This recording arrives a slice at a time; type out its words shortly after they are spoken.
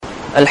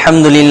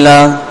الحمد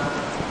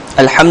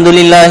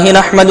لله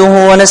نحمده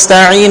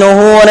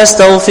ونستعينه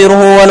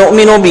ونستغفره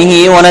ونؤمن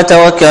به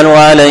ونتوكل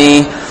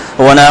عليه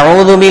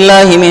ونعوذ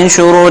بالله من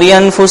شرور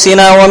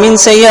أنفسنا ومن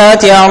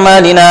سيئات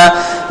أعمالنا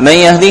من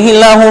يهده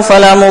الله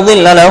فلا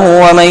مضل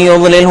له ومن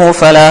يضلله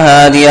فلا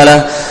هادي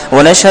له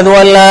ونشهد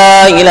أن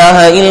لا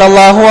إله إلا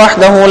الله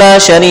وحده لا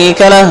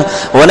شريك له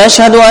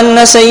ونشهد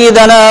أن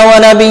سيدنا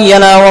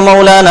ونبينا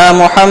ومولانا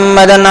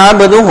محمدا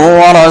عبده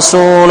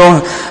ورسوله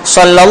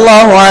صلى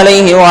الله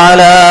عليه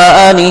وعلى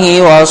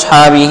آله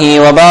وأصحابه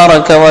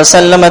وبارك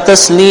وسلم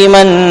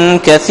تسليما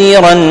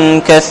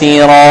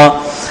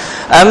كثيرا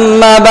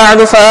أما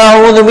بعد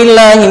فأعوذ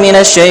بالله من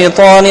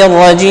الشيطان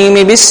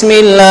الرجيم بسم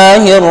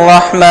الله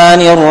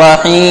الرحمن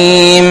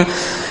الرحيم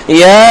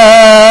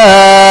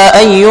يا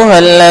أيها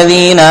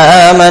الذين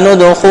آمنوا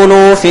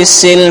ادخلوا في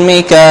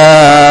السلم كافة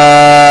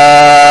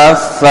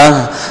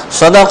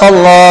صدق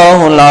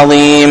الله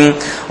العظيم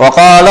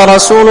وقال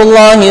رسول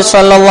الله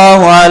صلى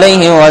الله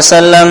عليه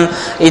وسلم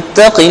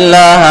اتق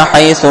الله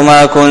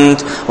حيثما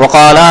كنت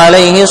وقال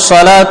عليه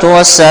الصلاة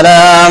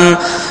والسلام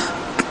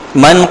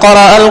من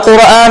قرأ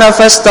القرآن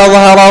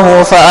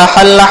فاستظهره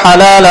فأحل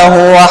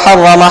حلاله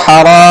وحرم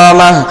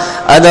حرامه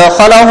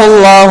أدخله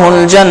الله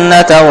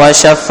الجنة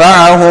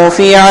وشفعه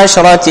في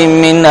 10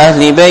 من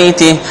أهل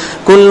بيته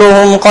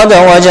كلهم قد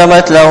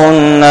وجبت له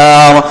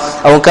النار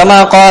أو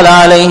كما قال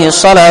عليه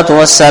الصلاة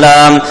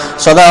والسلام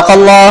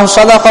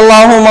صدق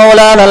الله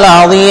مولانا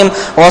العظيم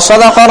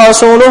وصدق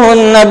رسوله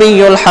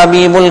النبي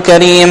الحبيب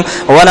الكريم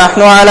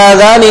ونحن على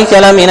ذلك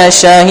لمن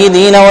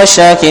الشاهدين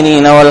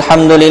والشاكرين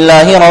والحمد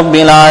لله رب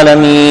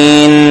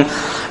العالمين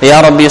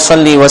يا ربي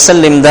صل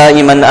وسلم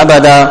دائما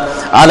أبدا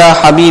على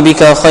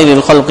حبيبك خير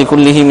الخلق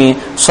كلهم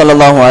صلى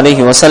الله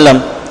عليه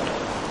وسلم.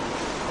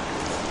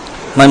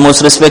 My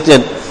most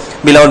respected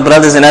beloved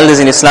brothers and elders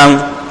in Islam,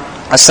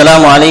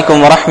 Assalamu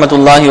alaikum wa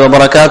rahmatullahi wa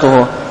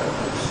barakatuhu.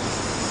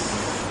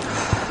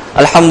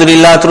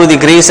 Alhamdulillah, through the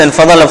grace and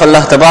fadl of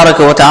Allah tabaraka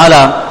wa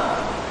ta'ala,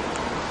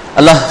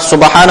 Allah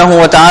subhanahu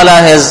wa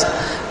ta'ala has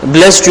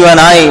blessed you and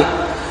I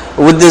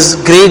with this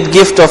great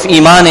gift of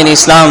Iman in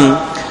Islam.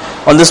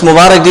 On this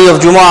Mubarak day of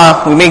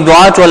Jumu'ah, we make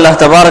dua to Allah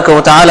tabaraka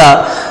wa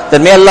ta'ala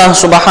that may Allah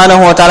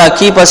subhanahu wa ta'ala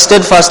keep us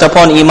steadfast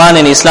upon Iman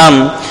in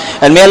Islam,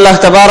 and may Allah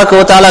tabaraka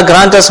wa ta'ala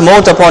grant us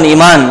maut upon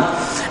Iman,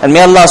 and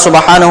may Allah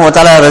subhanahu wa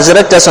ta'ala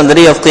resurrect us on the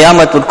day of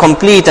Qiyamah with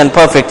complete and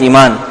perfect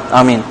Iman.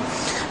 Ameen.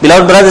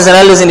 Beloved brothers and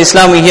elders in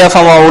Islam, we hear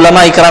from our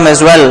ulama ikram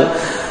as well.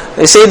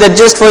 They say that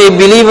just for a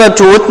believer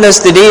to witness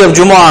the day of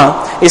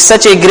Jumu'ah is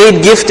such a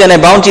great gift and a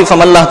bounty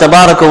from Allah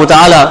tabaraka wa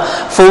ta'ala,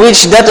 for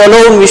which that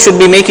alone we should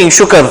be making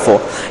shukr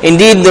for.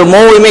 Indeed, the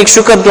more we make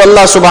shukr to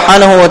Allah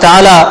subhanahu wa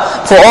ta'ala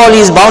for all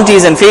His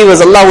bounties and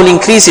favors, Allah will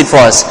increase it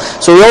for us.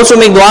 So we also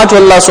make dua to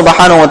Allah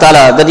subhanahu wa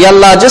ta'ala that, Ya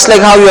Allah, just like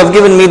how you have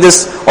given me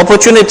this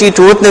opportunity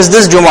to witness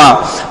this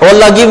Jumu'ah, oh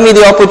Allah, give me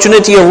the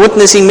opportunity of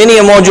witnessing many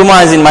more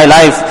Jumu'ahs in my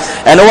life.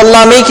 And oh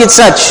Allah, make it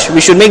such,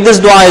 we should make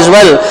this dua as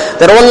well,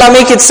 that oh Allah,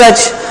 make it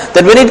such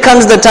that when it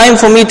comes the time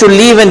for me to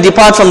leave and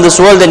depart from this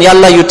world, then Ya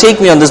Allah, you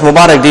take me on this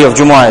Mubarak day of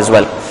Jumu'ah as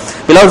well.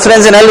 Beloved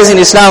friends and elders in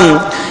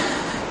Islam,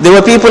 there were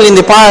people in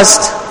the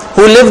past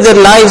who lived their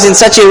lives in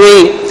such a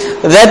way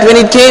that when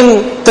it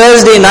came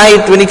Thursday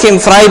night, when it came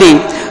Friday,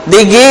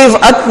 they gave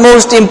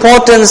utmost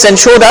importance and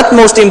showed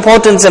utmost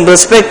importance and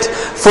respect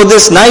for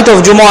this night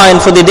of Jumu'ah and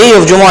for the day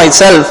of Jumu'ah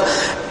itself,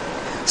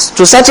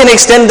 to such an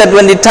extent that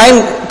when the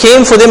time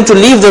came for them to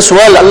leave this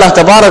world, Allah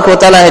tabarak wa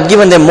ta'ala had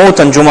given them maut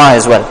on Jumu'ah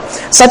as well.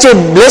 Such a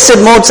blessed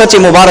maut, such a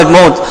Mubarak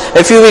maut.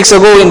 A few weeks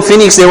ago in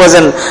Phoenix, there was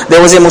a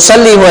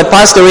musalli who had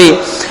passed away,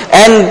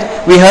 and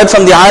we heard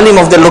from the alim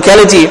of the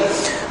locality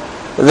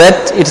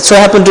that it so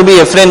happened to be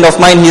a friend of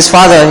mine, his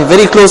father, a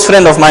very close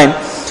friend of mine.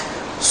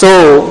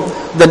 So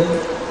the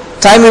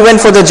time we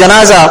went for the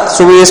janazah,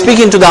 so we were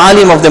speaking to the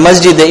alim of the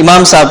masjid, the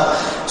imam sahib.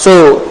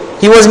 So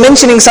he was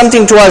mentioning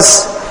something to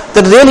us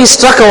that really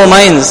struck our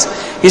minds.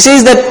 He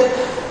says that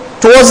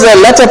towards the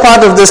latter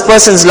part of this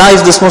person's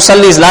life, this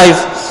musalli's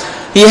life,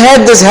 he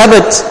had this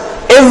habit.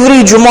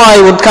 Every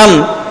Jumu'ah he would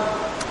come.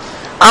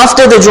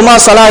 After the Jumu'ah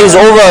salah is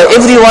over,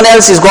 everyone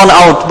else is gone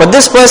out. But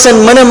this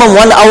person, minimum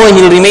 1 hour,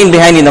 he'll remain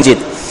behind in the masjid.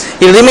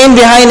 He'll remain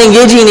behind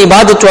engaging in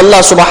ibadat to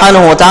Allah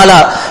subhanahu wa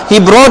ta'ala.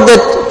 He brought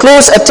that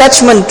close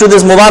attachment to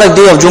this Mubarak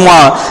day of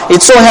Jumu'ah. It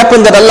so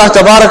happened that Allah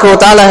tabaraka wa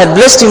ta'ala had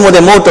blessed him with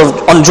a maut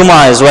on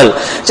Jumu'ah as well.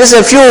 Just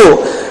a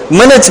few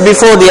minutes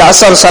before the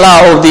Asr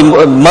Salah or the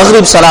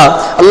Maghrib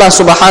Salah, Allah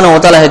subhanahu wa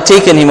ta'ala had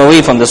taken him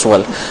away from this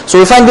world. So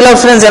we find, beloved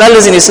friends and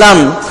elders in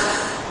Islam,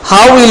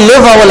 how we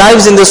live our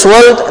lives in this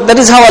world, that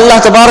is how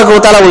Allah tabaraka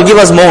wa ta'ala will give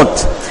us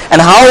maut.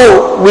 And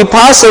how we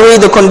pass away,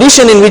 the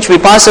condition in which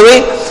we pass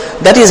away,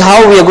 that is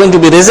how we are going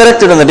to be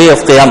resurrected on the day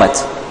of Qiyamah.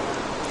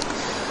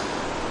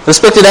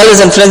 Respected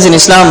elders and friends in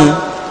Islam,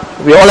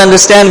 we all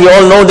understand, we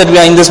all know that we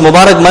are in this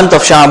Mubarak month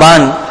of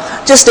Sha'ban.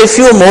 Just a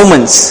few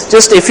moments,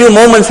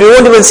 we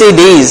won't even say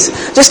days,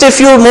 just a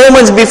few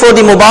moments before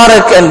the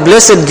Mubarak and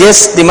blessed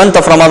guest, the month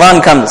of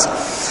Ramadaan comes.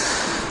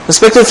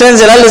 Respected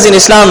friends and elders in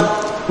Islam,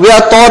 we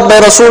are taught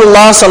by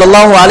Rasulullah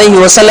sallallahu alaihi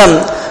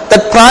wasallam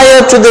that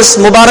prior to this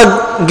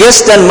Mubarak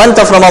guest and month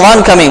of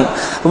Ramadan coming,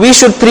 we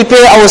should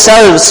prepare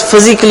ourselves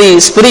physically,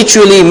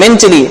 spiritually,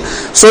 mentally,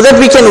 so that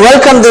we can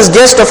welcome this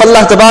guest of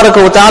Allah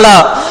Ta'ala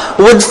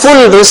with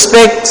full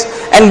respect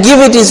and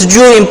give it its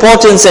due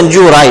importance and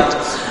due right.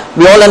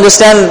 We all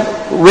understand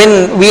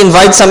when we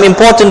invite some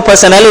important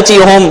personality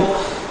home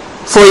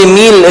for a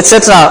meal,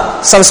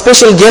 etc., some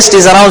special guest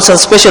is around, some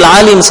special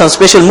alim, some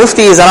special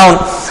mufti is around.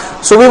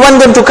 So we want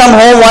them to come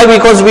home. Why?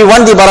 Because we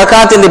want the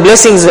barakat and the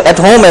blessings at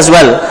home as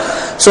well.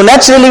 So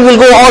naturally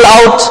we'll go all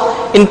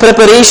out in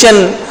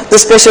preparation, the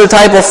special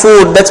type of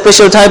food, that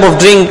special type of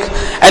drink.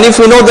 And if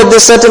we know that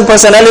this certain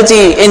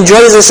personality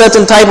enjoys a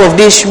certain type of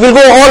dish, we'll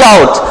go all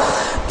out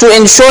to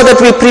ensure that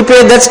we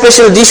prepare that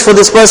special dish for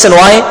this person.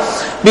 Why?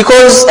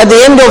 Because at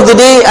the end of the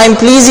day, I'm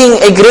pleasing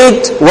a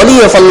great wali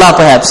of Allah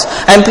perhaps.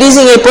 I'm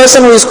pleasing a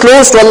person who is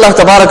close to Allah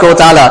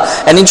Ta'ala.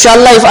 And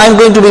inshallah, if I'm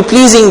going to be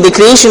pleasing the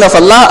creation of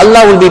Allah,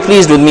 Allah will be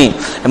pleased with me.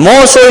 And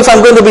more so if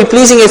I'm going to be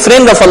pleasing a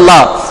friend of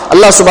Allah,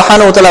 Allah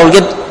subhanahu wa ta'ala will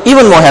get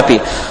even more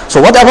happy.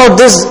 So what about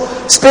this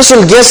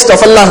special guest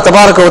of Allah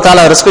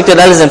Ta'ala, respected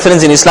elders and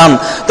friends in Islam,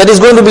 that is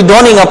going to be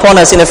dawning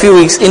upon us in a few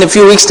weeks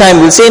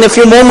time, we'll say in a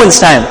few moments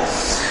time.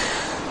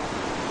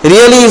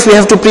 Really, if we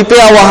have to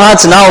prepare our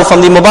hearts now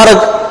from the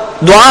Mubarak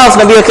dua of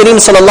Nabi Kareem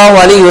sallallahu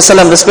alayhi wa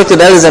sallam, respected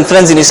elders and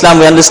friends in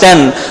Islam, we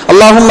understand,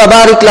 Allahumma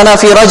barik lana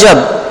fi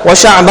Rajab wa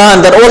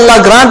Sha'ban, that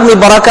Allah grant me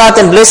barakat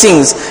and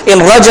blessings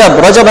in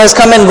Rajab. Rajab has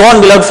come and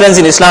gone, beloved friends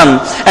in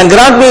Islam. And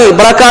grant me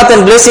barakat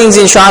and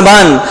blessings in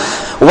Sha'ban.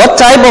 What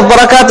type of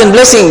barakat and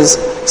blessings?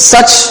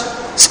 Such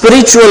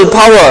spiritual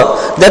power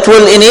that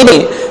will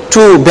enable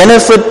to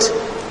benefit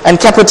and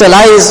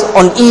capitalize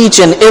on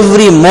each and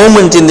every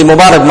moment in the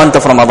Mubarak month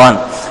of Ramadan.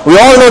 We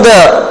all know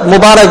the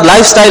Mubarak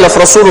lifestyle of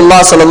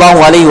Rasulullah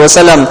sallallahu alaihi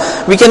wasallam.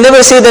 We can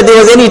never say that there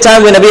was any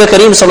time when Nabi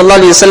Kareem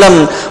sallallahu alaihi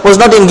wasallam was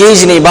not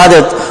engaged in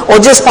ibadat,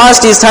 or just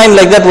passed his time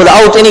like that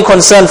without any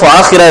concern for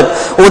akhirat,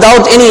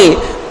 without any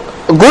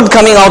good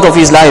coming out of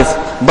his life.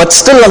 But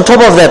still on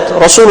top of that,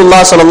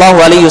 Rasulullah sallallahu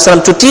alaihi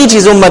wasallam, to teach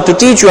his ummah, to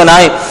teach you and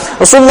I,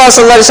 Rasulullah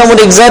sallallahu alaihi wasallam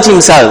would exert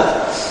himself,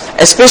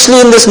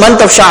 especially in this month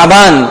of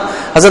Sha'ban.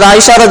 Hazrat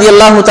Aisha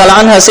radiallahu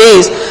ta'ala anha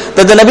says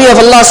that the Nabi of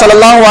Allah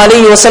sallallahu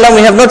alayhi wa sallam,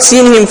 we have not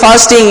seen him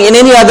fasting in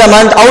any other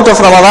month out of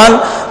Ramadan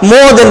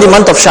more than the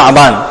month of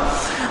Sha'ban.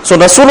 So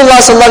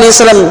Rasulullah sallallahu alayhi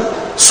wa sallam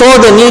saw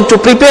the need to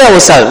prepare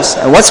ourselves.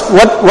 And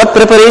what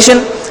preparation?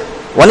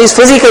 One is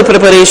physical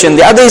preparation,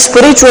 the other is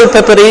spiritual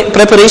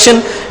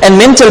preparation and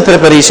mental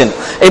preparation.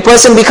 A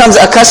person becomes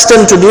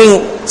accustomed to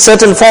doing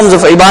certain forms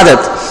of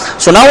ibadat.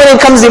 So now when it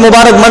comes the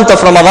Mubarak month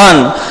of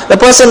Ramadan, the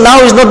person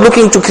now is not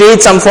looking to create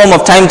some form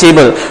of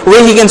timetable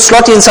where he can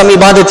slot in some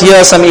ibadat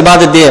here, some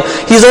ibadat there.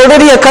 He's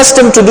already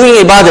accustomed to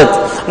doing ibadat.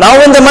 Now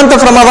when the month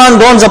of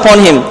Ramadan dawns upon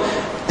him,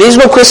 there is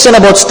no question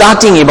about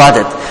starting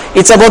ibadat.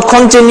 It's about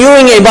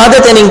continuing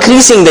ibadat and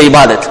increasing the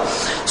ibadat.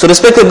 So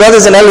respected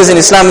brothers and elders in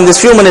Islam, in these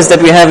few minutes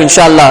that we have,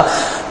 inshallah,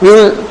 we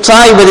will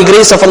try by the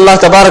grace of Allah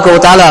Tabaraka wa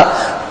Ta'ala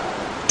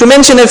to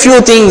mention a few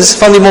things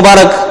from the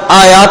Mubarak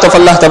ayat of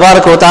Allah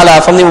Tabaraka wa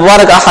Ta'ala, from the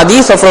Mubarak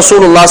ahadith of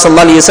Rasulullah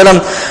sallallahu alaihi wasallam,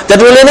 that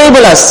will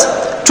enable us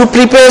to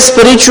prepare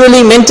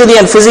spiritually,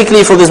 mentally and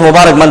physically for this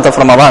Mubarak month of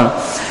Ramadan.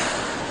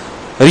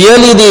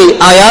 Really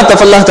the ayat of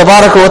Allah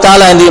Tabaraka wa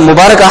Ta'ala and the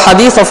Mubarak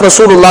ahadith of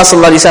Rasulullah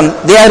sallallahu alaihi wasallam,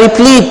 they are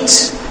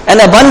replete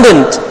and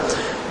abundant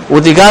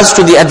with regards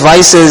to the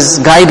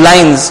advices,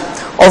 guidelines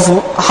of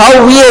how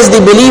we as the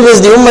believers,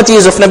 the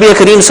ummatis of Nabi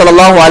Kareem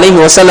sallallahu alayhi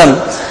wa sallam,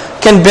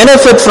 can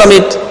benefit from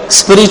it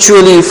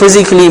spiritually,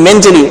 physically,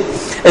 mentally.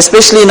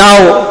 Especially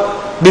now,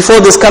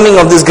 before this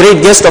coming of this great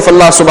guest of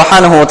Allah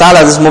subhanahu wa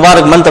ta'ala, this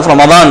Mubarak month of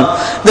Ramadan,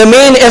 the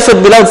main effort,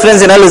 beloved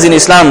friends and elders in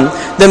Islam,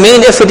 the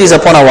main effort is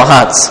upon our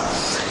hearts.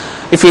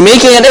 If we're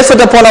making an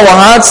effort upon our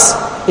hearts,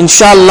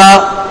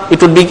 inshallah,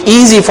 it would be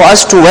easy for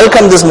us to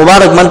welcome this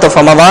Mubarak month of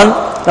Ramadan,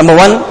 number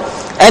one.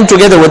 And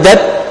together with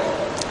that,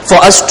 for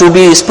us to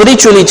be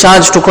spiritually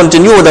charged to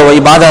continue with our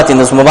ibadat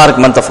in this Mubarak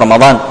month of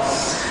Ramadan.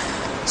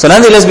 So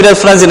nonetheless, beloved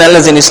friends and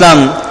elders in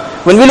Islam,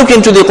 when we look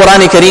into the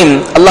Quran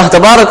Kareem, Allah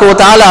Tabaraka wa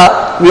Ta'ala,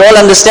 we all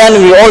understand,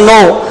 we all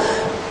know,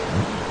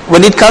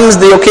 when it comes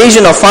the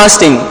occasion of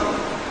fasting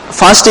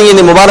in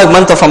the Mubarak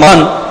month of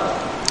Ramadan,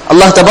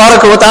 Allah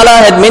Tabaraka wa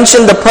Ta'ala had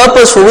mentioned the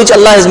purpose for which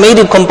Allah has made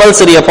it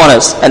compulsory upon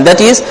us, and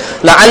that is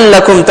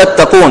لَعَلَّكُمْ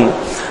تَتَّقُونَ,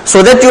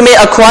 so that you may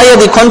acquire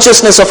the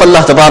consciousness of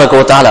Allah Tabaraka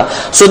wa Ta'ala,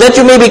 so that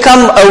you may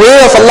become aware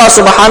of Allah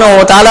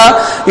Subhanahu wa Ta'ala,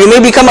 you may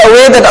become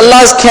aware that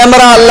Allah's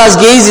camera, Allah's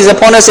gaze is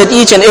upon us at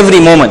each and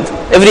every moment.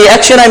 Every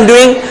action I'm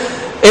doing,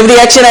 every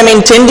action I'm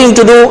intending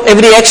to do,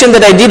 every action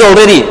that I did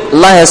already,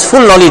 Allah has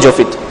full knowledge of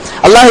it.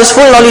 Allah has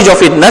full knowledge of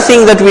it.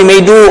 Nothing that we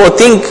may do or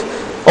think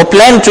or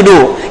plan to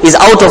do is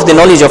out of the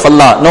knowledge of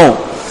Allah. No.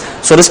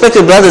 So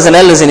respected brothers and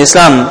elders in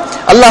Islam,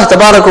 Allah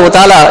Tabaraka wa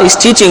Ta'ala is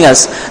teaching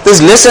us this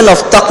lesson of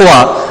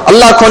taqwa,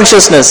 Allah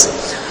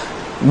consciousness,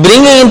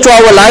 bringing into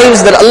our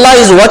lives that Allah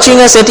is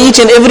watching us at each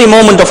and every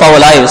moment of our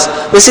lives.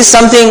 This is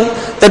something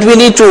that we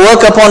need to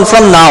work upon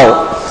from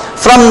now.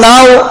 From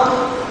now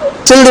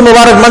till the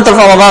Mubarak month of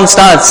Ramadan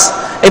starts,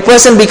 a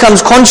person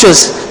becomes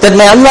conscious that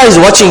my Allah is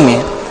watching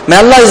me. May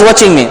Allah is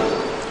watching me.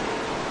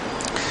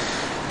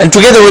 And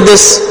together with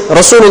this,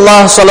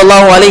 Rasulullah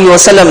sallallahu alayhi wa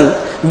sallam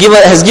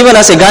has given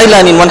us a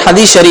guideline in one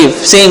hadith sharif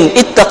saying,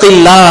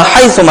 ittaqillah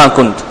haythuma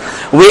kunt.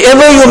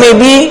 Wherever you may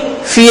be,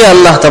 fear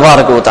Allah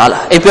tabaraka wa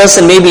ta'ala. A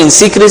person may be in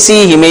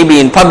secrecy, he may be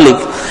in public,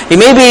 he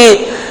may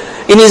be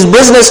in his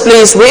business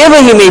place, wherever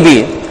he may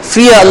be,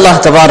 fear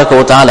Allah tabaraka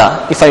wa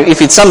ta'ala.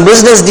 If it's some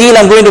business deal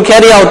I'm going to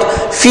carry out,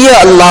 fear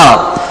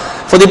Allah.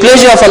 For the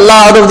pleasure of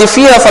Allah, out of the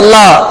fear of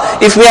Allah,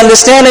 if we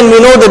understand and we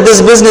know that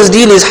this business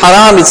deal is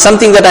haram, it's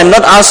something that I'm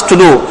not asked to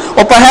do,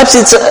 or perhaps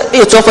it's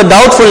of a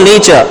doubtful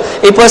nature,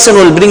 a person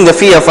will bring the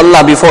fear of Allah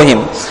before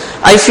him.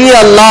 I fear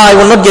Allah, I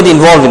will not get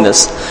involved in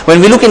this.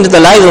 When we look into the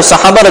lives of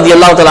Sahaba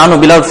radiallahu ta'ala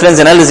anhu, beloved friends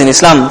and elders in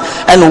Islam,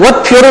 and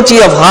what purity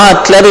of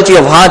heart, clarity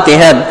of heart they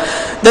had,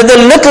 that the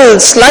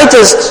little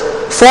slightest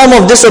form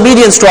of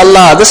disobedience to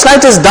Allah, the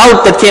slightest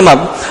doubt that came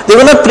up, they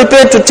were not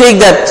prepared to take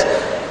that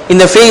in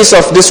the face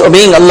of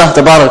disobeying Allah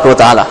tabaraka wa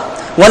ta'ala.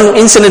 One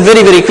incident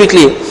very, very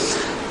quickly.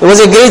 There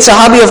was a great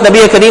Sahabi of Nabi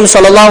Kareem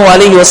sallallahu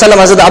alayhi wa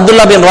sallam, Hazrat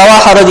Abdullah bin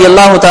Rawaha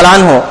radiallahu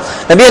ta'ala anhu.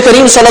 Nabi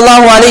Kareem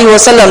sallallahu alayhi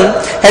wa sallam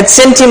had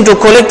sent him to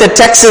collect the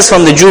taxes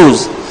from the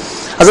Jews.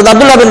 Hazrat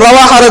Abdullah bin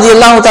Rawaha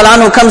radiallahu ta'ala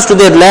anhu comes to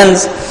their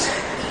lands,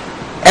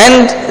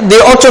 and they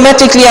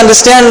automatically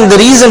understand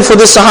the reason for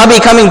this Sahabi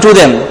coming to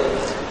them.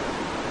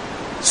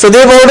 So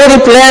they've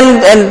already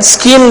planned and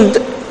schemed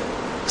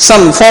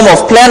some form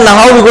of plan. Now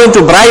how are we going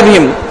to bribe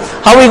him?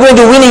 How are we going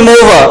to win him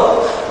over?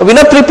 We're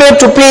not prepared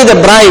to pay the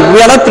bribe. We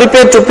are not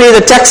prepared to pay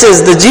the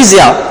taxes, the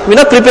jizya. We're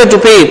not prepared to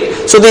pay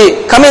it. So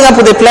they're coming up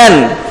with a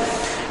plan.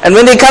 And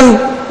when they come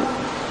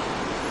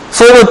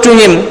forward to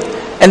him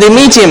and they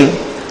meet him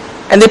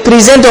and they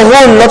present a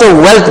whole lot of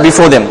wealth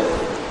before them.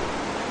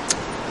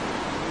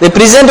 They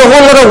present a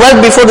whole lot of wealth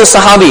before the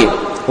Sahabi.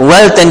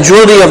 Wealth and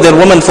jewelry of their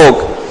women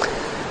folk.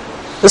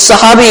 The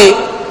Sahabi,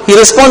 he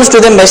responds to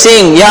them by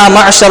saying, Ya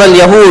ma'ashar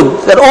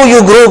al-Yahud, that oh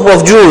you group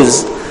of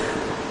Jews,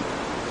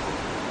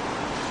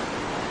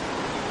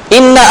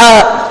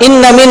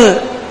 Inna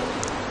min,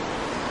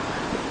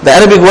 the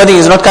Arabic wording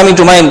is not coming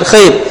to mind,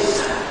 khair.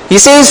 He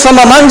says, from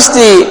amongst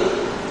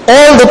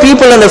all the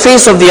people on the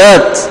face of the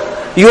earth,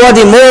 you are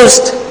the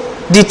most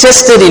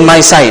detested in my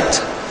sight.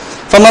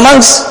 From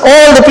amongst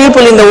all the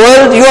people in the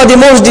world, you are the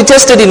most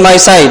detested in my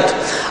sight.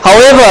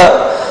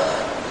 However,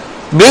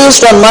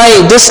 based on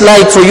my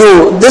dislike for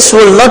you, this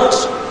will not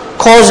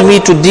cause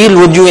me to deal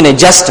with you in a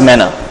just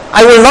manner.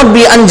 I will not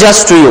be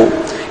unjust to you.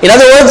 In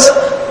other words,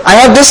 I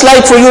have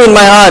dislike for you in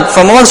my heart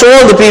from amongst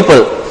all the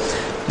people.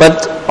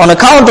 But on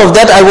account of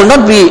that, I will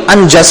not be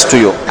unjust to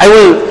you. I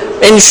will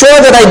ensure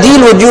that I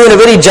deal with you in a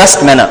very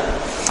just manner.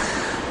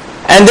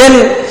 And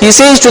then he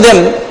says to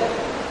them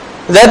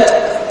that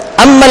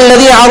أَمَّا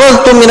الَّذِي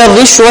عَرَضْتُم مِّنَ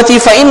الرِّشْوَةِ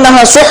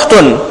فَإِنَّهَا سُحْتٌ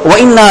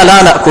وَإِنَّا لَا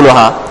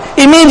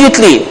نَأْكُلُهَا.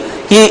 Immediately,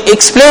 he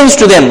explains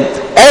to them,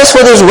 as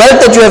for this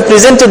wealth that you have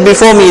presented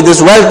before me, this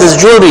wealth, this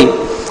jewelry,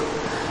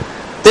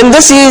 then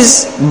this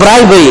is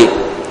bribery,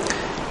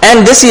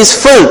 and this is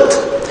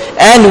filth,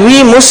 and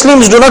we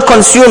Muslims do not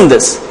consume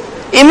this.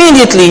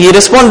 Immediately he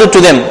responded to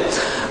them.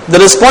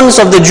 The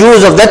response of the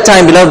Jews of that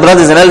time, beloved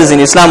brothers and elders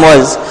in Islam,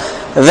 was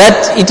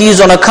that it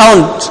is on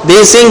account, they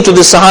are saying to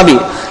this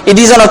Sahabi, it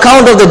is on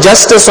account of the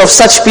justice of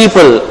such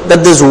people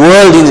that this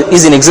world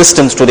is in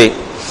existence today.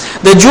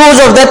 The Jews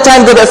of that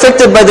time got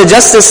affected by the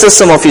justice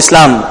system of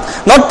Islam,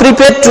 not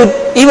prepared to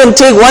even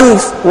take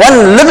one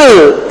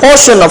little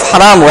portion of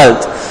haram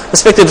wealth.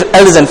 Respected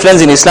elders and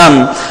friends in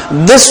Islam,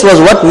 this was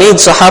what made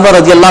Sahaba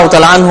radiallahu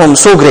ta'ala anhum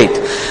so great.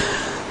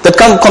 The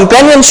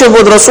companionship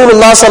with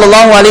Rasulullah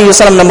sallallahu alayhi wa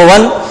sallam, number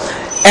one,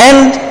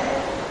 and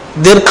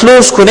their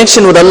close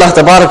connection with Allah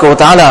tabaraka wa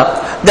ta'ala,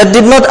 that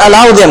did not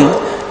allow them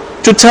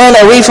to turn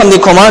away from the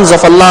commands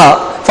of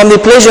Allah, from the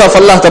pleasure of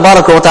Allah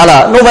tabaraka wa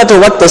ta'ala, no matter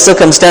what the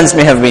circumstance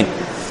may have been.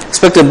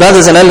 Respected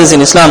brothers and elders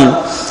in Islam,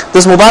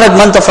 this Mubarak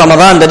month of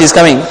Ramadan that is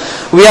coming,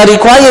 we are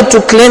required to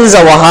cleanse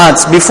our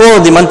hearts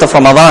before the month of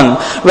Ramadan.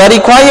 We are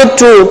required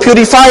to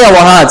purify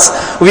our hearts.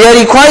 We are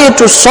required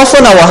to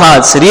soften our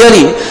hearts.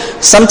 Really,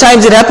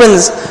 sometimes it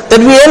happens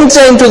that we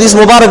enter into this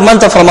Mubarak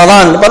month of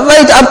Ramadan, but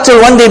right up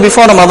till one day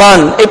before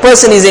Ramadan, a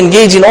person is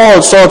engaged in all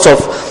sorts of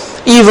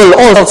evil,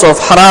 all sorts of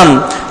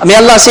haram. May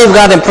Allah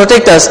safeguard and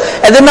protect us.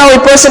 And then now a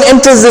person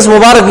enters this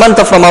Mubarak month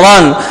of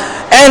Ramadan,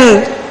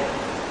 and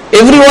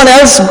everyone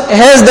else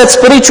has that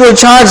spiritual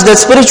charge, that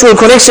spiritual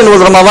connection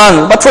with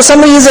Ramadan. But for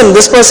some reason,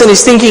 this person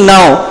is thinking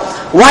now,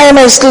 why am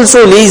I still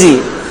so lazy?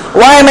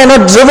 Why am I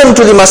not driven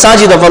to the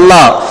masajid of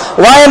Allah?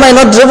 Why am I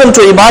not driven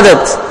to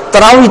ibadat?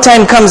 Tarawih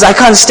time comes, I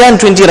can't stand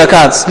 20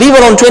 rakats. Leave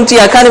alone 20,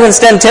 I can't even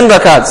stand 10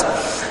 rakats.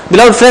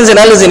 Beloved friends and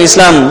elders in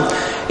Islam,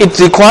 it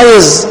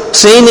requires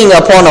training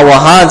upon our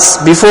hearts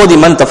before the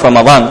month of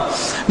Ramadan.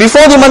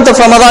 Before the month of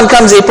Ramadan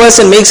comes, a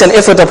person makes an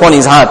effort upon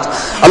his heart.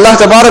 Allah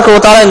Tabaraka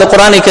wa Ta'ala in the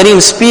Quran Kareem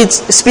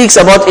speaks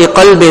about a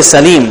qalb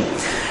salim,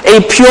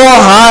 a pure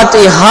heart,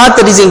 a heart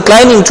that is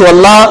inclining to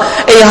Allah,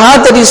 a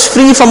heart that is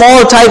free from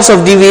all types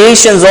of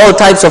deviations, all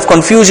types of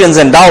confusions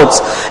and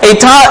doubts.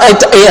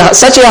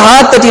 Such a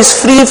heart that is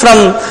free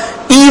from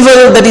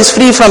evil, that is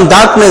free from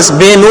darkness,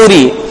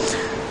 benuri.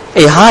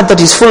 A heart that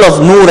is full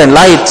of nur and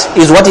light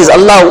is what will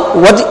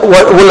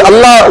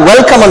Allah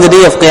welcome on the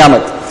day of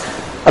Qiyamah.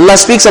 Allah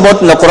speaks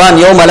about in the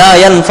Quran, يَوْمَ لَا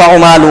يَنْفَعُ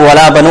مَالُ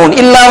وَلَا بَنُونَ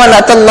إِلَّا مَنْ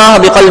أَتَى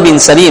اللَّهَ بِقَلْبٍ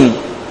سَلِيمٍ.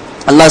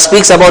 Allah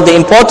speaks about the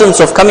importance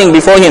of coming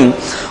before Him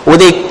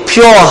with a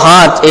pure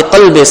heart, a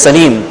qalb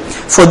salim.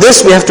 For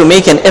this we have to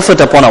make an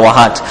effort upon our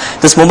heart.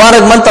 This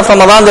Mubarak month of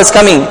Ramadan that's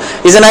coming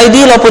is an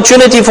ideal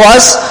opportunity for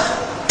us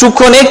to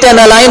connect and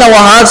align our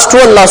hearts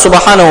to Allah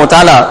subhanahu wa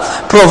ta'ala.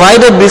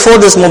 Provided before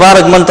this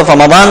Mubarak month of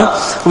Ramadan,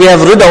 we have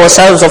rid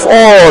ourselves of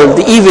all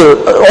the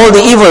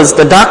evils,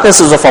 the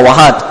darknesses of our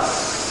heart.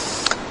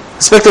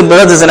 Respected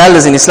brothers and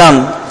elders in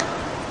Islam,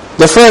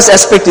 the first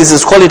aspect is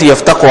this quality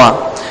of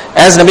taqwa.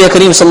 As Nabi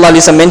Kareem sallallahu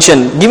alaihi wasallam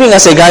mentioned, giving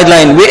us a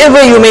guideline,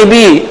 wherever you may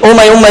be, O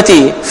my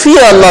ummati,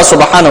 fear Allah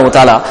subhanahu wa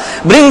ta'ala.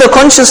 Bring the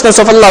consciousness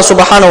of Allah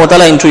subhanahu wa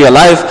ta'ala into your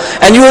life,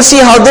 and you will see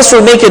how this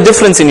will make a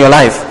difference in your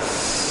life.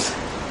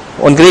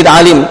 One great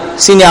alim,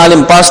 senior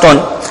alim passed on,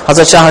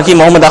 Hazrat Shah Hakim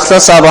Muhammad Akhtar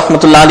Sahab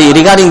rahmatullah alayhi,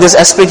 regarding this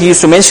aspect he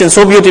used to mention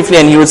so beautifully,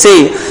 and he would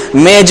say,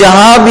 "Main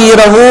jahan bhi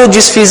rahu,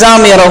 jis fiza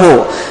mein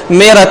rahu,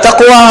 mera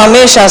taqwa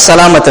hamesha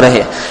salamat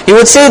rahe." He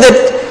would say that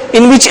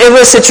in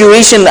whichever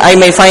situation I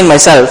may find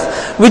myself,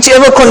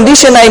 whichever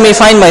condition I may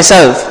find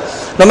myself,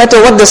 no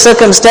matter what the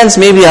circumstance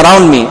may be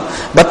around me,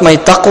 but my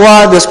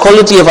taqwa, this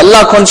quality of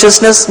Allah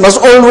consciousness, must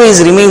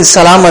always remain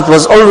salamat,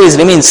 must always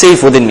remain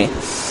safe within me.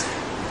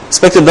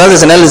 Respected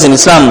brothers and elders in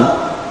Islam,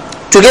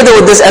 together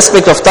with this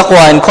aspect of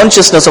taqwa and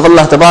consciousness of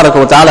Allah tabaraka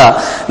wa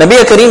ta'ala, Nabi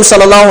Kareem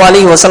sallallahu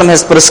alayhi wa sallam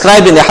has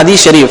prescribed in the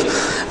hadith sharif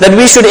that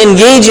we should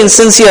engage in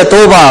sincere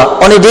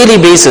tawbah on a daily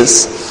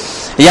basis.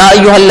 يَا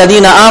أَيُّهَا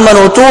الَّذِينَ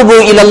آمَنُوا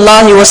تُوبُوا إِلَى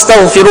اللَّهِ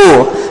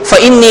وَاسْتَغْفِرُوهُ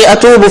فَإِنِّي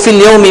أَتُوبُ فِي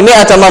الْيَوْمِ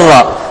 100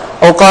 مرة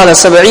أو قال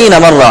 70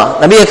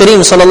 مرة. Nabi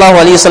Kareem sallallahu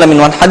alayhi wa sallam in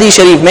one hadith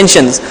sharif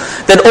mentions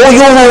that, O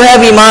you who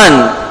have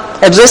iman,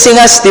 addressing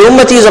us, the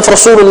ummatis of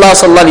Rasulullah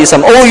sallallahu alayhi wa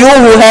sallam, O you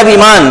who have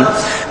iman,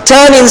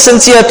 turn in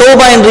sincere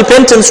tawbah and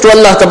repentance to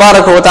Allah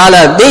tabaraka wa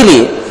ta'ala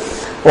daily.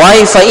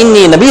 Why?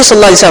 فَإِنِّي Nabi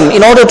sallallahu alayhi wa sallam,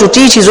 in order to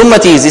teach his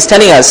ummatis, is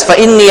telling us,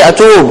 فَإِنِّي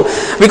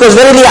أَتُوب, because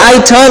verily I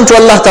turn to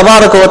Allah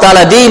tabaraka wa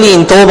ta'ala daily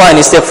in tawbah and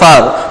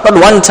istighfar. Not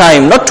one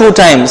time, not two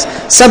times,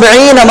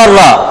 70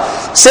 مرة,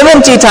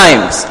 70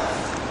 times.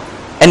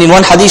 And in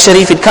one hadith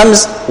sharif it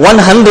comes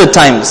 100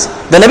 times.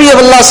 The Nabi of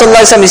Allah sallallahu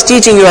alayhi wa sallam is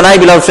teaching you and I,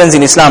 beloved friends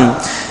in Islam,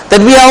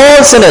 that we are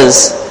all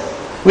sinners.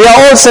 We are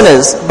all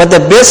sinners, but the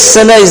best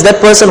sinner is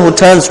that person who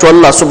turns to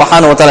Allah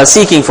subhanahu wa ta'ala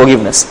seeking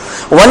forgiveness.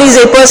 One is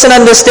a person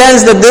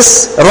understands that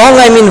this wrong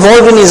I'm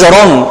involved in is a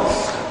wrong.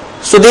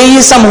 So there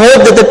is some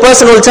hope that the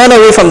person will turn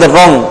away from the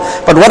wrong.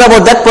 But what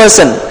about that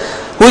person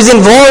who is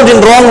involved in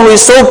wrong, who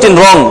is soaked in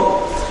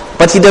wrong,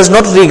 but he does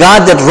not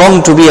regard that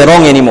wrong to be a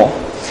wrong anymore?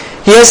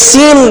 He has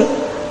seen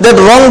that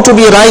wrong to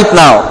be right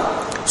now.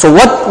 So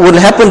what will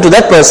happen to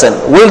that person?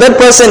 Will that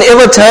person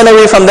ever turn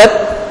away from that?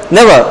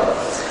 Never.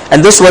 And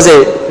this was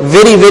a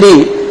very,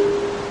 very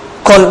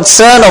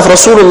concern of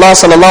Rasulullah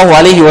sallallahu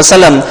alaihi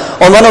wasallam.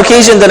 On one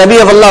occasion, the Nabi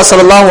of Allah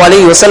sallallahu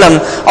alaihi wasallam,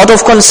 out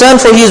of concern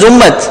for his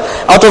ummah,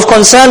 out of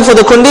concern for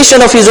the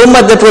condition of his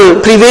ummah that will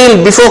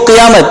prevail before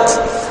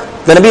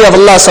Qiyamah, the Nabi of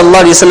Allah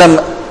sallallahu alaihi wasallam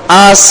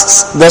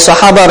asks the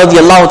Sahaba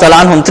radiallahu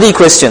ta'ala anhum 3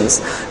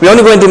 questions. We're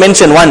only going to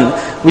mention one,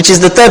 which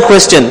is the third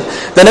question.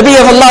 The Nabi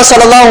of Allah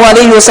sallallahu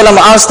alaihi wasallam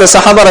asked the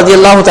Sahaba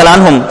radiallahu ta'ala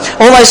anhum,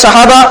 "O my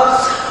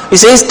Sahaba," he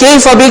says,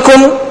 "Kayfa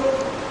bikum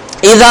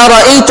إِذَا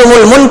رَأَيْتُمُ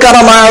الْمُنْكَرَ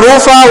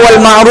مَعْرُوفًا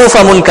وَالْمَعْرُوفَ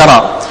مُنْكَرًا."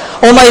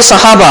 O my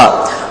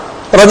Sahaba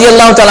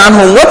radiallahu ta'ala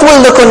anhum, what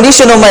will the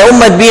condition of my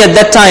ummah be at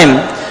that time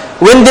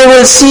when they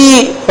will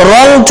see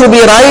wrong to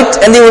be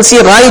right and they will see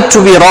right to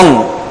be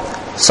wrong?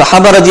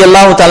 Sahaba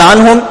radiallahu ta'ala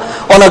anhum,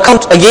 on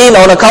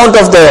account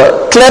of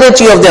the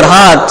clarity of their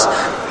heart,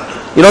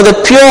 the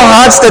pure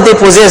hearts that they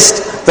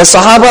possessed, the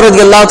Sahaba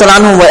radiallahu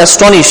ta'ala anhum were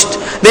astonished.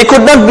 They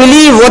could not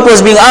believe what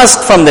was being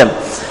asked from them.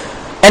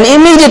 And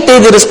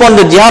immediately they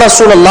responded, "Ya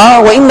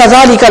Rasulullah, wa inna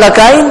dhalika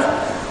lakain."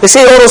 They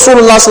say, "O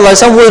Rasulullah sallallahu alaihi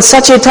wasallam, will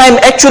such a time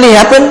actually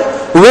happen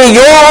where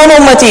your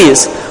own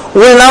ummatis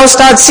will now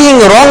start seeing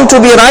wrong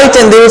to be right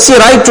and they will see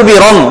right to be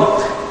wrong?"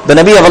 The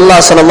Nabi of Allah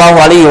sallallahu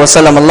alaihi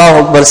wasallam,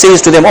 Allahu Akbar,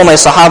 says to them, "O my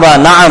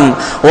Sahaba, na'am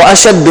wa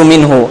ashaddu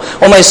minhu."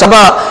 O my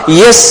Sahaba,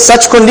 yes,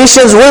 such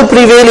conditions will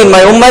prevail in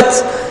my ummah,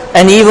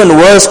 and even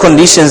worse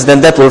conditions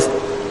than that will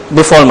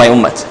befall my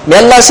ummah.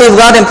 May Allah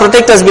safeguard and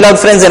protect us, beloved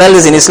friends and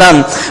elders in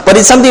Islam. But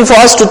it's something for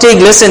us to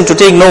take lesson, to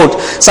take note.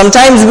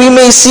 Sometimes we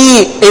may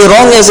see a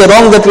wrong as a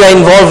wrong that we are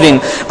involved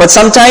in, but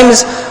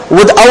sometimes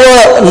with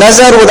our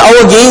nazar, with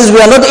our gaze,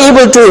 we are not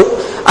able to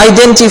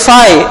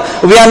identify,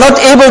 we are not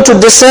able to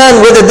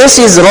discern whether this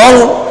is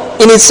wrong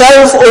in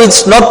itself or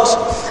it's not.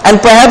 And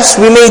perhaps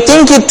we may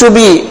think it to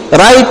be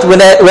right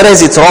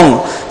whereas it's wrong.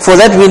 For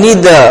that we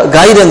need the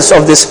guidance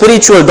of the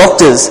spiritual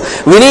doctors.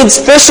 We need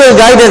special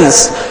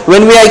guidance.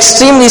 When we are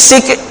extremely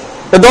sick,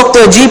 the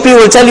doctor, GP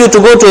will tell you to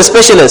go to a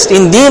specialist.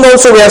 In Deen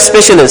also we have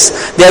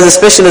specialists. They are the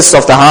specialists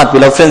of the heart,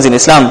 beloved friends in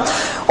Islam.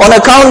 On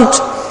account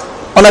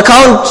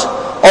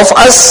of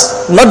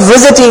us not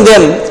visiting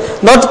them,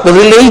 not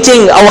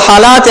relating our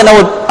halat and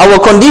our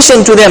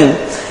condition to them,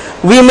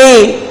 we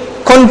may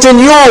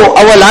continue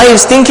our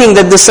lives thinking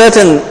that this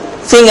certain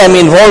thing I'm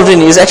involved in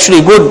is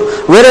actually good,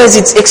 whereas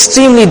it's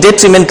extremely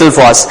detrimental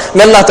for us.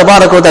 May Allah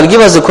Tabarak wa Ta'ala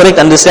give us the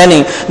correct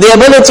understanding, the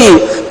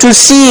ability to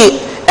see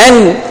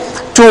and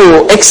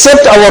to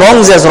accept our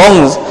wrongs as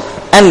wrongs,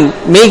 and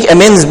make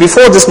amends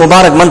before this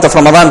Mubarak month of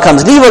Ramadan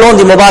comes. Leave alone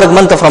the Mubarak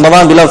month of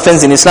Ramadan, beloved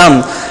friends in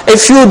Islam. A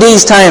few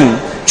days time,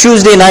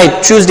 Tuesday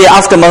night, Tuesday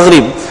after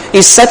Maghrib,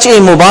 is such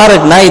a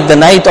Mubarak night, the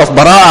night of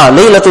Bara'ah,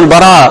 Laylatul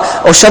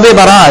Bara'ah, or Shab-e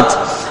Baraat.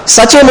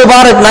 Such a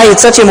Mubarak night,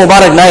 such a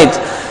Mubarak night.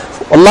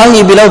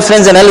 Wallahi, beloved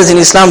friends and elders in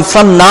Islam,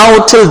 from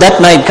now till that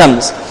night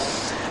comes,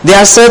 there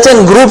are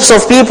certain groups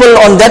of people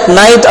on that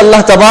night,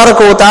 Allah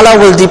Tabaraka wa Ta'ala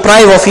will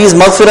deprive of His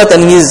maghfirat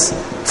and His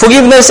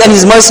forgiveness and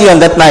His mercy on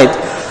that night.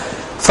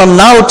 From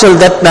now till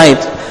that night,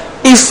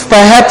 if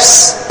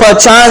perhaps,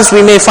 perchance,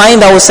 we may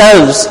find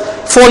ourselves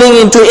falling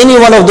into any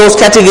one of those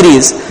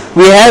categories,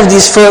 we have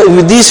these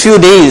few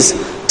days,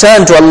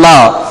 turn to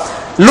Allah.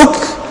 Look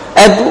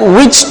at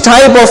which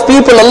type of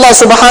people Allah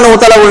subhanahu wa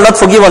ta'ala will not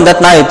forgive on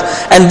that night.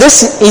 And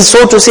this is,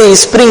 so to say,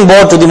 is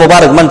springboard to the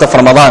Mubarak month of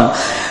Ramadan.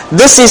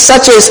 This is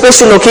such a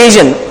special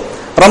occasion.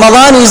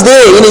 Ramadan is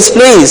there in its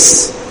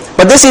place,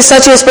 but this is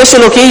such a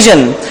special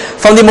occasion.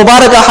 From the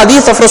Mubarak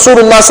hadith of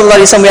Rasulullah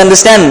sallallahu alaihi wasallam, we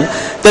understand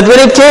that when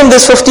it came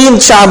this 15th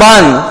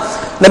Sha'ban,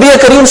 Nabi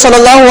Kareem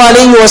sallallahu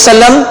alaihi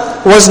wasallam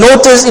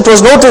it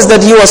was noticed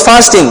that he was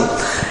fasting.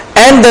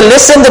 And the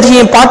lesson that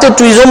he imparted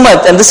to his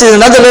ummah, and this is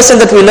another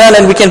lesson that we learn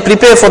and we can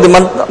prepare for the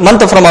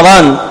month of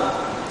Ramadan.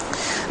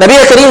 Nabi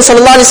Kareem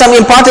sallallahu alaihi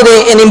wasallam imparted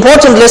an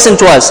important lesson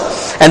to us,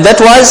 and that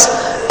was,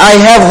 I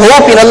have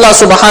hope in Allah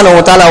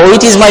subhanahu wa ta'ala, or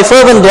it is my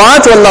fervent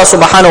dua to Allah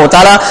subhanahu wa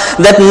ta'ala,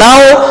 that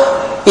now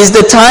is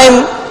the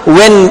time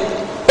when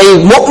a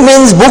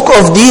mu'min's book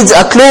of deeds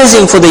are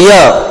closing for the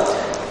year,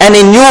 and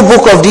a new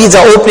book of deeds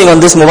are opening on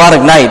this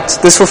Mubarak night,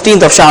 this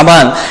 15th of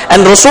Sha'ban.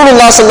 And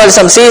Rasulullah sallallahu alaihi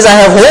wasallam says, I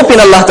have hope in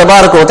Allah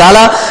Tabaraka wa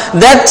Ta'ala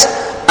that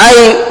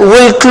I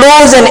will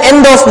close and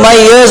end off my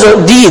years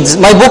of deeds,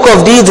 my book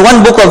of deeds,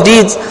 one book of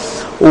deeds,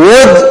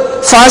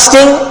 with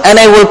fasting, and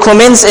I will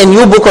commence a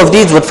new book of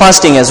deeds with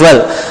fasting as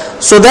well,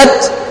 so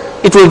that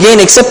it will gain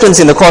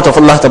acceptance in the court of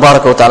Allah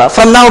Tabaraka wa Ta'ala.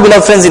 From now,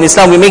 beloved friends in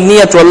Islam, we make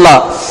niyat to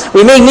Allah.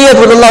 We make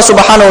niyat with Allah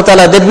subhanahu wa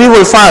ta'ala that we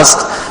will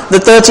fast the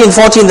 13th,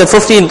 14th and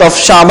 15th of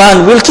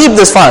Sha'ban. We'll keep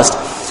this fast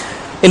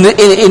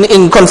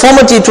in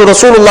conformity to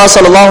Rasulullah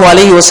sallallahu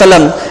alaihi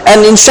wasallam,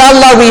 and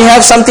inshallah we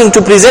have something to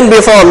present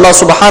before Allah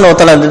subhanahu wa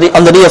ta'ala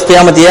on the day of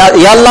Qiyamah.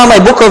 Ya Allah, my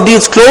book of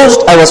deeds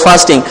closed, I was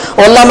fasting.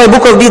 Oh Allah, my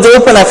book of deeds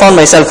open, I found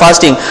myself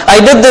fasting. I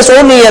did this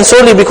only and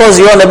solely because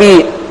your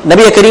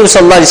Nabi Kareem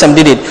sallallahu alaihi wasallam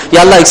did it.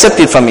 Ya Allah, accept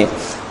it from me.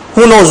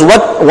 Who knows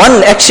what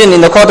one action in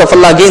the court of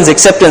Allah gains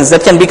acceptance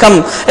that can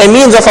become a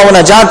means of our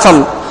najat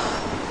from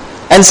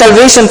and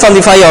salvation from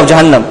the fire of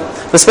Jahannam.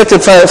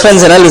 Respected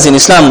friends and elders in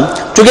Islam,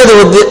 together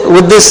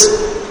with this,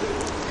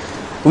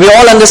 we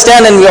all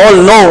understand and we all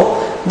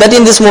know that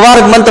in this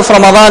Mubarak month of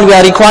Ramadan, we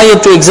are required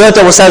to exert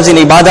ourselves in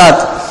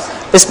ibadat,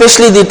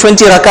 especially the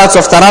 20 rakats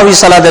of Taraweeh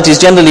Salah that is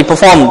generally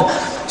performed.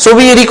 So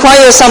we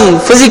require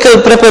some physical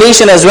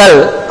preparation as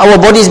well.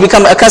 Our bodies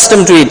become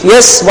accustomed to it.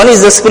 Yes, one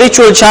is the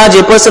spiritual charge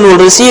a person will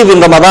receive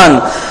in Ramadan.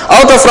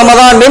 Out of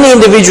Ramadan, many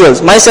individuals,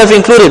 myself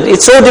included,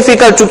 it's so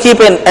difficult to keep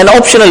an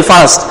optional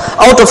fast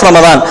out of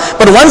Ramadan.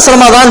 But once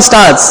Ramadan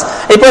starts,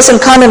 a person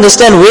can't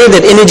understand where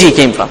that energy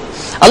came from.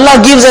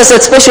 Allah gives us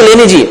that special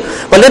energy.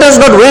 But let us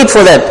not wait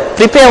for that.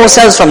 Prepare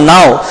ourselves from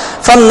now.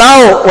 From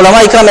now,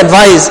 ulama ikram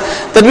advise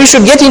that we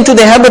should get into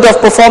the habit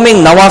of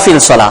performing nawafil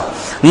salah.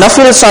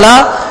 Nafil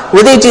salah,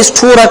 whether it is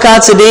 2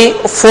 rakats a day,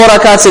 4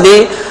 rakats a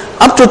day,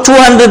 up to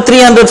 200,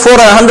 300,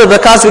 400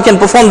 rakats, we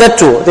can perform that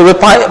too. There were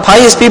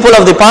pious people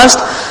of the past,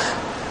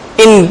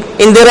 in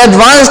their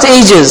advanced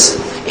ages,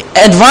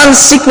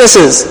 advanced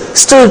sicknesses,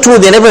 still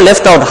too, they never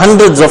left out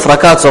hundreds of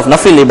rakats of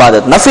nafil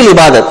ibadat,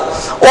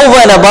 over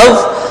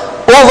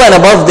and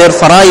above their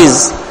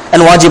faraiz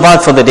and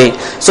wajibat for the day.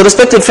 So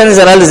respected friends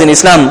and elders in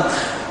Islam,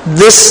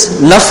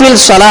 this nafil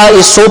salah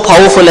is so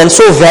powerful and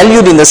so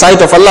valued in the sight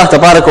of Allah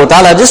Tabaraka wa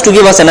Ta'ala. Just to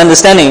give us an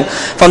understanding,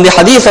 from the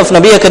hadith of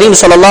Nabi Kareem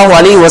sallallahu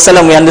alaihi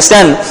wasallam, we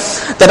understand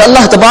that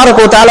Allah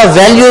Tabaraka wa Ta'ala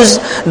values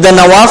the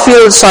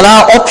nawafil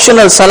salah,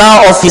 optional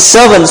salah of His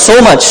servants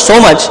so much,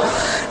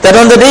 that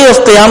on the day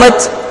of Qiyamah,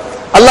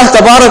 Allah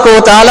Tabaraka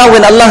wa Ta'ala,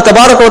 when Allah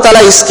Tabaraka wa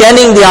Ta'ala is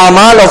scanning the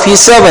amal of His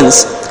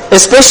servants,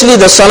 especially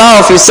the salah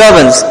of His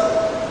servants,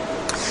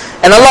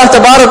 and Allah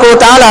Tabaraka wa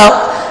Ta'ala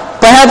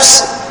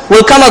perhaps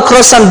will come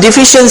across some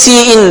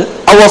deficiency in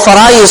our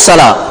faraiz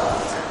salah,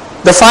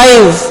 the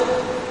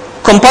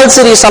 5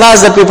 compulsory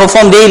salahs that we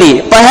perform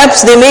daily.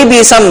 Perhaps there may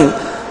be some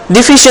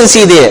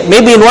deficiency there.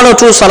 Maybe in 1 or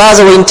 2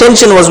 salahs our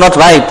intention was not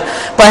right.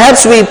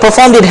 Perhaps we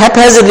performed it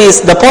haphazardly,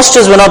 the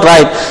postures were not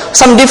right.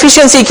 Some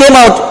deficiency came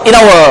out in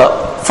our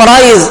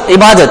faraiz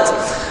ibadat.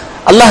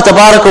 Allah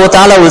Tabaraka wa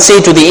Ta'ala will say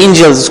to the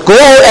angels, go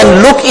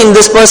and look in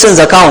this person's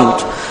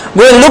account.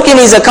 Go and look in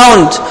his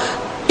account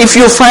if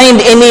you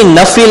find any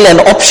nafil and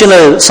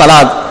optional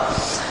salat.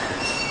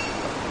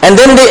 And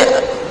then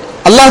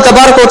Allah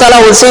Tabaraka wa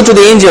Ta'ala will say to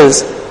the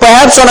angels,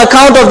 perhaps on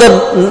account of that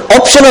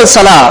optional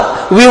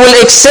salah, we will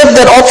accept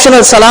that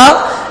optional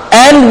salah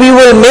and we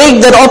will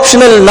make that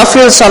optional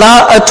nafil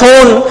salah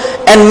atone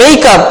and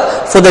make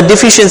up for the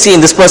deficiency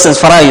in this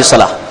person's fara'id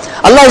salah.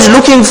 Allah is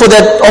looking for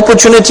that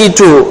opportunity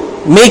to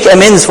make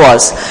amends for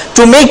us,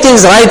 to make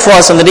things right for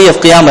us on the day of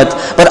Qiyamah.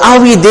 But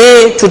are we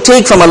there to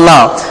take from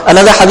Allah?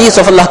 Another hadith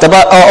of Allah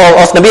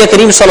of Nabi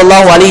Kareem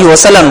sallallahu alaihi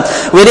wasallam,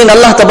 wherein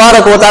Allah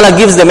tabarak wa ta'ala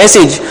gives the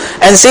message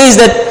and says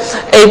that,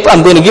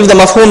 I'm going to give the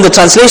mafhum, the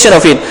translation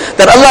of it,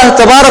 that Allah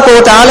tabarak wa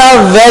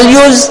ta'ala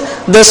values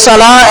the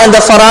salah and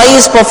the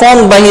fara'is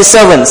performed by His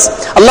servants.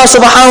 Allah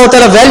subhanahu wa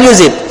ta'ala values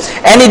it,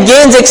 and it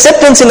gains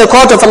acceptance in the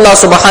court of Allah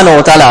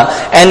subhanahu wa ta'ala.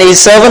 And a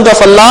servant of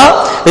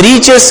Allah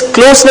reaches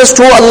closeness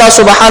to Allah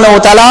subhanahu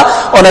wa ta'ala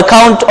on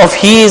account of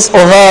his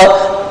or her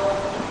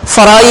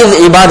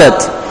fara'id ibadat,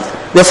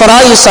 the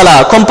fara'id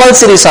salah,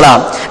 compulsory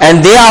salah.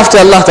 And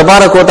thereafter Allah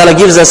tabarak wa ta'ala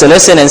gives us a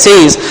lesson and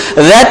says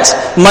that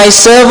my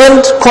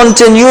servant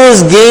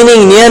continues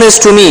gaining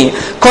nearness to me,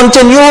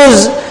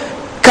 continues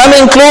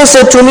coming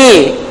closer to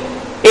me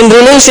in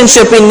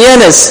relationship, in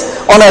nearness,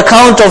 on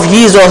account of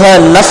his or her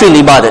nafil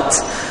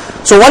ibadat.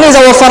 So one is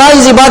our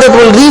fara'id ibadat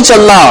will reach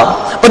Allah,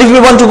 but if we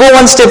want to go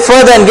one step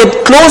further and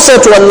get closer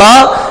to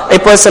Allah, a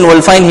person will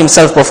find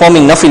himself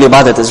performing nafil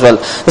ibadat as well.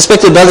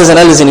 Respected brothers and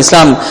elders in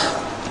Islam,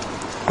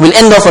 we'll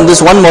end off on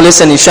this one more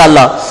lesson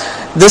inshallah.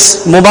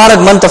 This Mubarak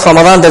month of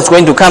Ramadan that's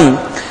going to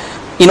come,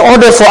 in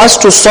order for us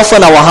to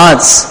soften our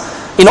hearts,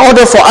 in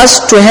order for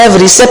us to have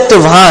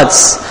receptive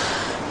hearts,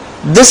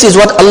 this is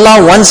what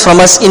Allah wants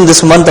from us in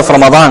this month of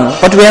Ramadan.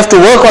 But we have to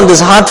work on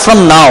this heart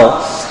from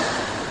now.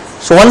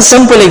 So one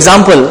simple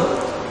example,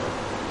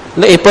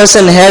 a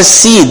person has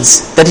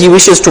seeds that he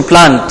wishes to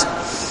plant.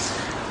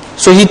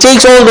 So he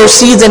takes all those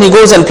seeds and he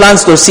goes and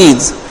plants those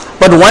seeds.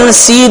 But one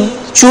seed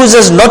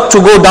chooses not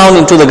to go down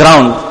into the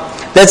ground.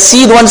 That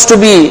seed wants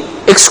to be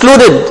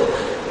excluded,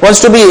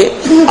 wants to be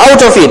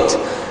out of it.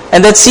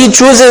 And that seed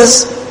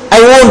chooses,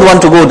 I won't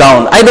want to go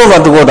down. I don't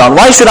want to go down.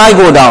 Why should I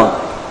go down?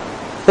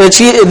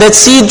 That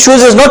seed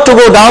chooses not to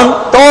go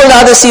down. All the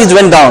other seeds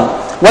went down.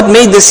 What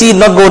made the seed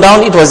not go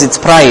down? It was its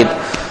pride.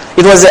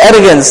 It was the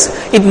arrogance.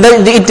 It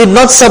did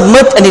not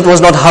submit and it was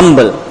not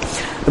humble.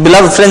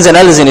 Beloved friends and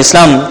elders in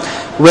Islam,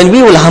 when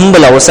we will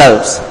humble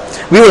ourselves,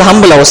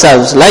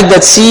 like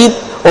that seed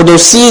or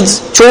those seeds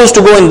chose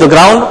to go in the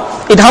ground,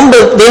 they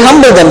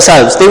humbled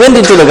themselves. They went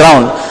into the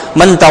ground.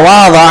 Man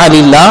tawadha'a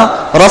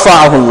lillah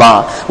rafa'ahu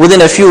Allah.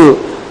 Within a few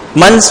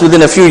months,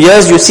 within a few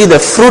years, you see the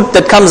fruit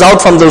that comes out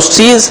from those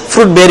trees,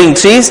 fruit-bearing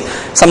trees.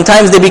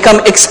 Sometimes they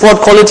become export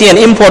quality and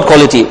import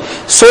quality.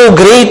 So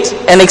great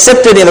and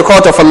accepted in the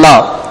court of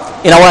Allah,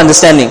 in our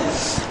understanding.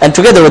 And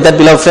together with that,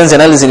 beloved friends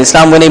and elders in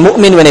Islam, when a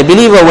mu'min, when a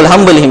believer will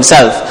humble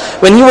himself,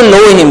 when he will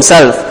lower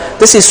himself,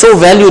 this is so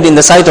valued in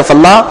the sight of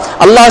Allah.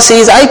 Allah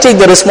says, I take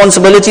the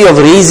responsibility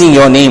of raising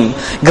your name,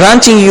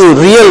 granting you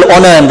real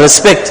honor and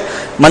respect.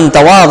 Man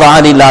tawadha'a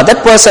lillah,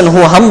 that person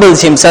who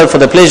humbles himself for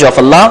the pleasure of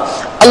Allah,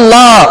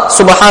 Allah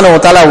subhanahu wa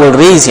ta'ala will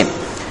raise him.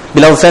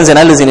 Beloved friends and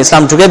elders in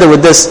Islam, together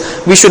with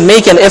this, we should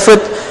make an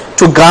effort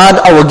to guard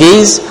our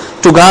gaze,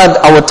 to guard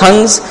our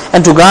tongues,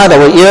 and to guard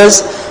our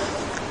ears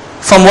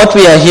from what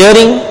we are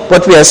hearing,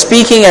 what we are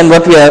speaking, and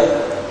what we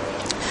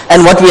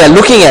are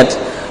looking at.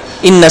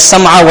 Inna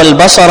sam'a wal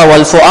basara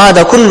wal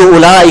fu'ada kullu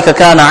ulaika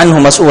kana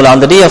anhu mas'ula. On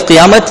the day of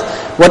Qiyamah,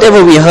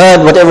 whatever we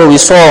heard, whatever we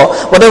saw,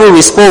 whatever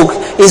we spoke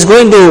is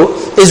going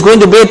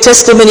to bear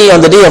testimony on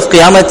the day of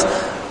Qiyamah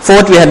for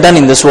what we had done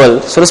in this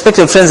world. So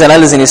respected friends and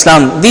elders in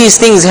Islam, these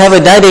things have a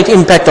direct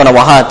impact on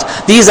our heart.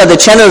 These are the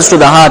channels to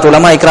the heart.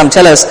 Ulama Ikram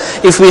tell us,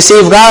 if we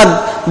safeguard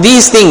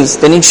these things,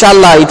 then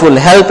inshallah it will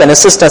help and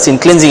assist us in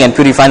cleansing and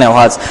purifying our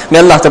hearts. May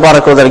Allah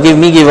tabarak wa ta'ala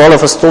give all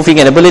of us tawfiq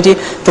and ability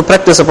to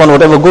practice upon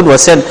whatever good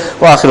was said.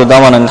 Wa akhiru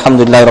dawana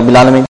alhamdulillahi rabbil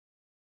alamin.